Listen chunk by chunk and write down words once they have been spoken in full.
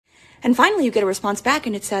And finally, you get a response back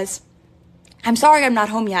and it says, I'm sorry I'm not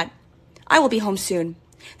home yet. I will be home soon.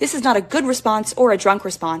 This is not a good response or a drunk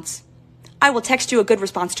response. I will text you a good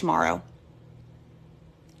response tomorrow.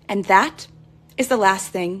 And that is the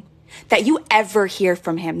last thing that you ever hear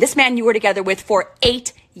from him. This man you were together with for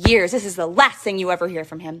 8 years. This is the last thing you ever hear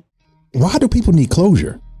from him. Why do people need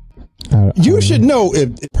closure? You should know I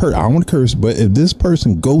don't want to curse, but if this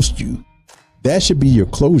person ghosts you, that should be your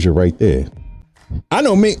closure right there. I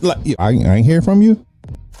know me, like I ain't hear from you.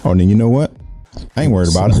 Oh, then you know what? I ain't worried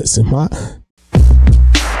about it. Listen,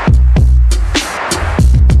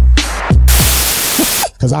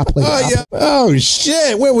 because I play. Oh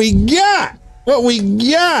shit! What we got? What we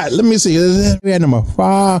got? Let me see. We had number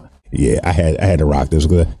 5. Yeah, I had to rock this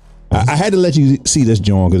because I had to let you see this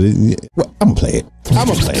joint because I'm gonna play it. I'm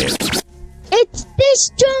gonna play it. It's this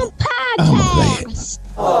June podcast. I'm gonna play it.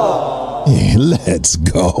 Oh. Yeah, let's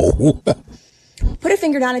go. Put a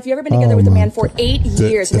finger down if you've ever been together with a man for 8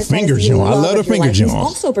 years. The finger joint. I love the finger joint. He's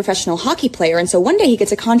also a professional hockey player. And so one day he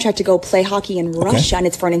gets a contract to go play hockey in Russia, and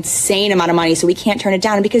it's for an insane amount of money. So we can't turn it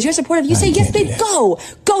down. And because you're supportive, you say, yes, babe,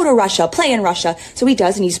 go to Russia, play in Russia. So he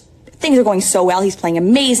does, and things are going so well. He's playing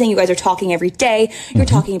amazing. You guys are talking every day. You're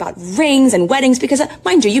talking about rings and weddings because,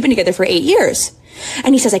 mind you, you've been together for 8 years.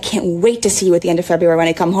 And he says, I can't wait to see you at the end of February when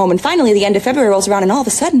I come home. And finally, the end of February rolls around, and all of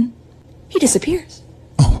a sudden, he disappears.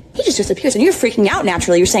 He just disappears, and you're freaking out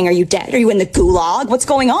naturally. You're saying, are you dead? Are you in the gulag? What's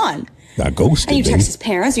going on? Got ghosted, and you text his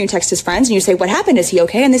parents, and you text his friends, and you say, what happened? Is he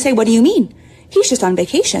okay? And they say, what do you mean? He's just on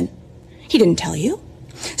vacation. He didn't tell you.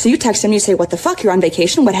 So you text him, and you say, what the fuck? You're on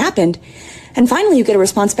vacation? What happened? And finally, you get a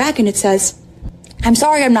response back, and it says, I'm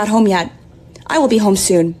sorry I'm not home yet. I will be home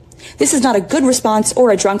soon. This is not a good response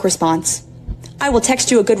or a drunk response. I will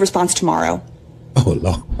text you a good response tomorrow. Oh,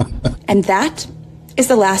 Lord. And that is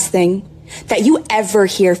the last thing that you ever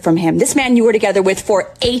hear from him. This man you were together with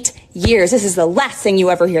for 8 years. This is the last thing you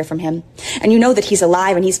ever hear from him. And you know that he's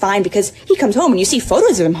alive and he's fine because he comes home and you see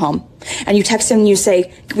photos of him home. And you text him and you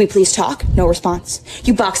say, can we please talk? No response.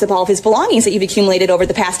 You box up all of his belongings that you've accumulated over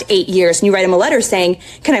the past 8 years and you write him a letter saying,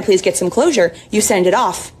 can I please get some closure? You send it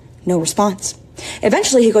off. No response.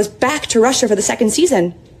 Eventually he goes back to Russia for the second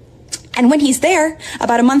season. And when he's there,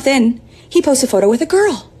 about a month in, he posts a photo with a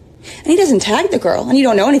girl. And he doesn't tag the girl, and you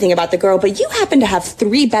don't know anything about the girl, but you happen to have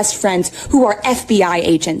 3 best friends who are FBI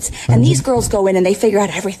agents. And these girls go in and they figure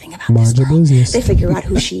out everything about this girl. They figure out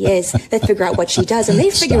who she is. They figure out what she does, and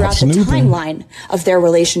they figure out the timeline of their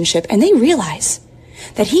relationship. And they realize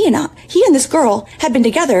that he and this girl had been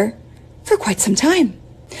together for quite some time.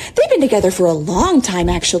 They've been together for a long time,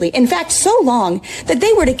 actually. In fact, so long that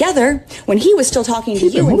they were together when he was still talking to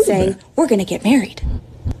you and saying, we're going to get married.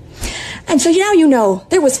 And so now you know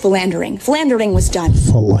there was philandering. Philandering was done.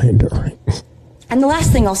 Philandering. And the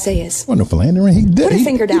last thing I'll say is, no philandering. He did. Put a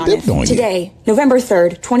finger down if today, November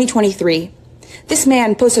 3rd, 2023, this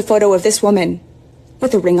man posts a photo of this woman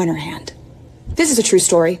with a ring on her hand. This is a true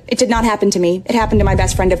story. It did not happen to me. It happened to my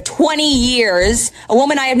best friend of 20 years, a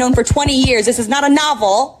woman I have known for 20 years. This is not a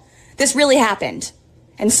novel. This really happened.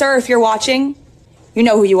 And sir, if you're watching, you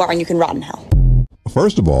know who you are and you can rot in hell.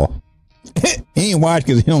 First of all, he ain't watch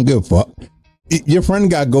because he don't give a fuck. Your friend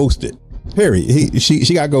got ghosted. Period.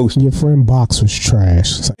 She got ghosted. Your friend box was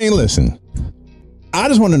trash. Hey, listen. I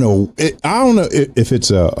just want to know. I don't know if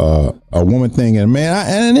it's a woman thing, and man,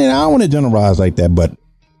 I don't want to generalize like that. But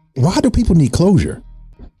why do people need closure?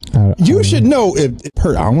 You should know I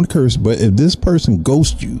don't want to curse, but if this person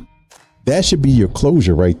ghosts you, that should be your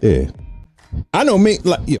closure right there. I know me.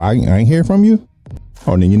 Like I ain't hear from you.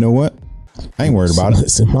 Oh, then you know what? I ain't worried about it.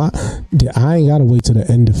 Listen, I ain't gotta wait till the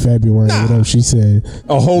end of February. Nah. Whatever she said.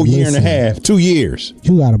 A whole year and a half, 2 years.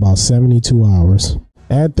 You got about 72 hours.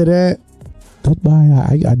 After that, goodbye.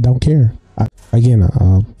 I don't care.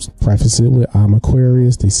 I'll preface it with I'm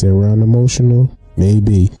Aquarius. They say we're unemotional.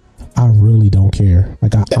 Maybe. I really don't care.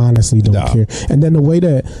 Like I honestly don't care. And then the way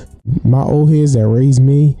that my old heads that raised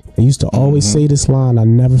me, they used to always say this line. I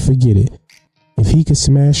never forget it. If he could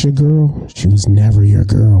smash your girl, she was never your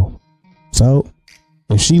girl. So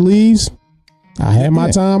if she leaves, I had my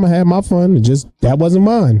time, I had my fun. That wasn't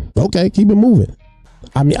mine. Okay, keep it moving.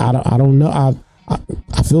 I mean, I don't know.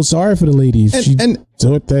 I feel sorry for the lady. She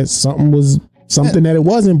thought that something was something that it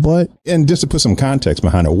wasn't. But just to put some context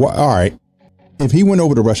behind it, all right. If he went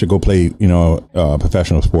over to Russia to go play,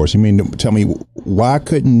 professional sports, you mean tell me why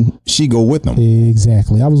couldn't she go with him?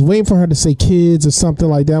 Exactly. I was waiting for her to say kids or something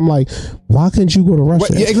like that. I'm like, why couldn't you go to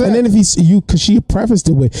Russia? Yeah, exactly. And then if because she prefaced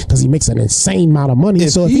it with because he makes an insane amount of money.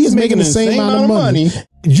 So if he's making the same amount of money,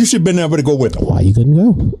 you should have been able to go with him. Why you couldn't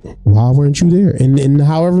go? Why weren't you there? And in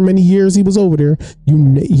however many years he was over there,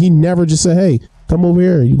 he never just said, hey, Come over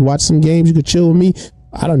here. You can watch some games. You could chill with me.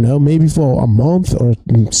 I don't know, maybe for a month or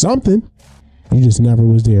something. You just never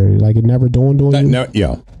was there. Like it never dawned on you. No,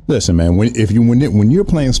 yeah. Listen, man. When you're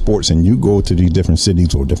playing sports and you go to these different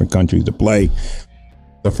cities or different countries to play,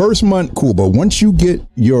 the first month, cool. But once you get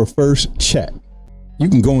your first check, you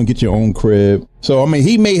can go and get your own crib. So I mean,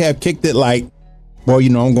 he may have kicked it like, well, you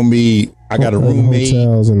know, I got a roommate.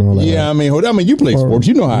 Hotels and all that. Yeah, I mean, you play sports,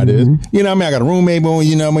 you know how it is. You know what I mean? I got a roommate,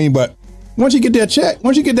 you know what I mean? But once you get that check,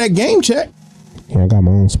 once you get that game check, yeah, I got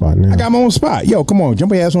my own spot now. I got my own spot. Yo, come on,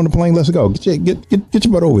 jump your ass on the plane. Let's go. Get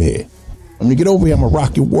your butt over here. When you get over here, I'm gonna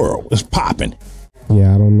rock your world. It's popping.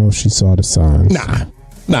 Yeah, I don't know if she saw the signs.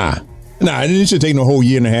 Nah. It should take no whole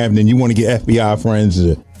year and a half, and then you want to get FBI friends.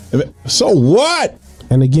 So what?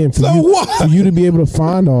 And again, for you to be able to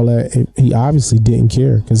find all that, he obviously didn't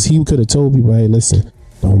care, because he could have told people, "Hey, listen,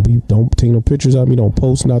 don't take no pictures of me, don't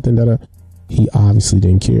post nothing." He obviously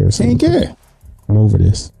didn't care. So didn't care. I'm over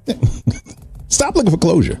this. Stop looking for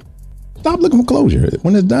closure. Stop looking for closure.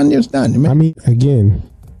 When it's done, it's done. Man. I mean, again,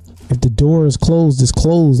 if the door is closed, it's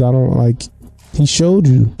closed. I don't like. He showed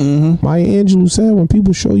you. Mm-hmm. Maya Angelou said, "When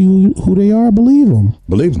people show you who they are, believe them."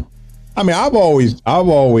 Believe them. I mean, I've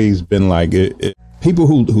always been like people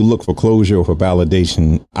who look for closure or for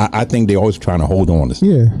validation. I think they're always trying to hold on to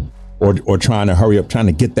something. Yeah. Or trying to hurry up, trying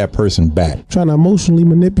to get that person back. Trying to emotionally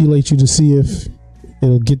manipulate you to see if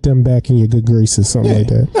it'll get them back in your good graces, something like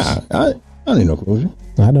that. Nah, I need no closure.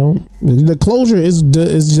 I don't. The closure is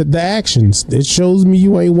the actions. It shows me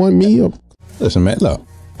you ain't want me. Listen, man, look.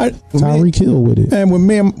 Tyreek Hill with it. And when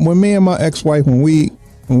me and my ex-wife, when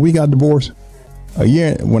we got divorced, a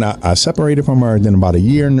year when I separated from her, then about a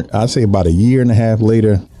year and a half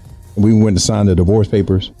later, we went to sign the divorce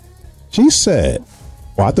papers. She said,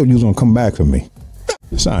 "Well, I thought you was gonna come back for me.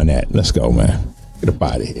 Sign that. Let's go, man. Get up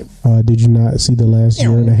out of here." Did you not see the last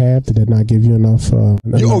year and a half? Did that not give you enough?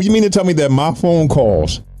 You mean to tell me that my phone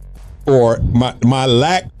calls or my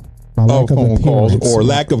lack of phone calls or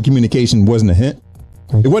lack of communication wasn't a hint?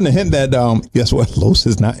 It wasn't a hint that guess what? Los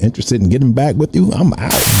is not interested in getting back with you. I'm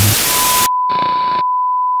out.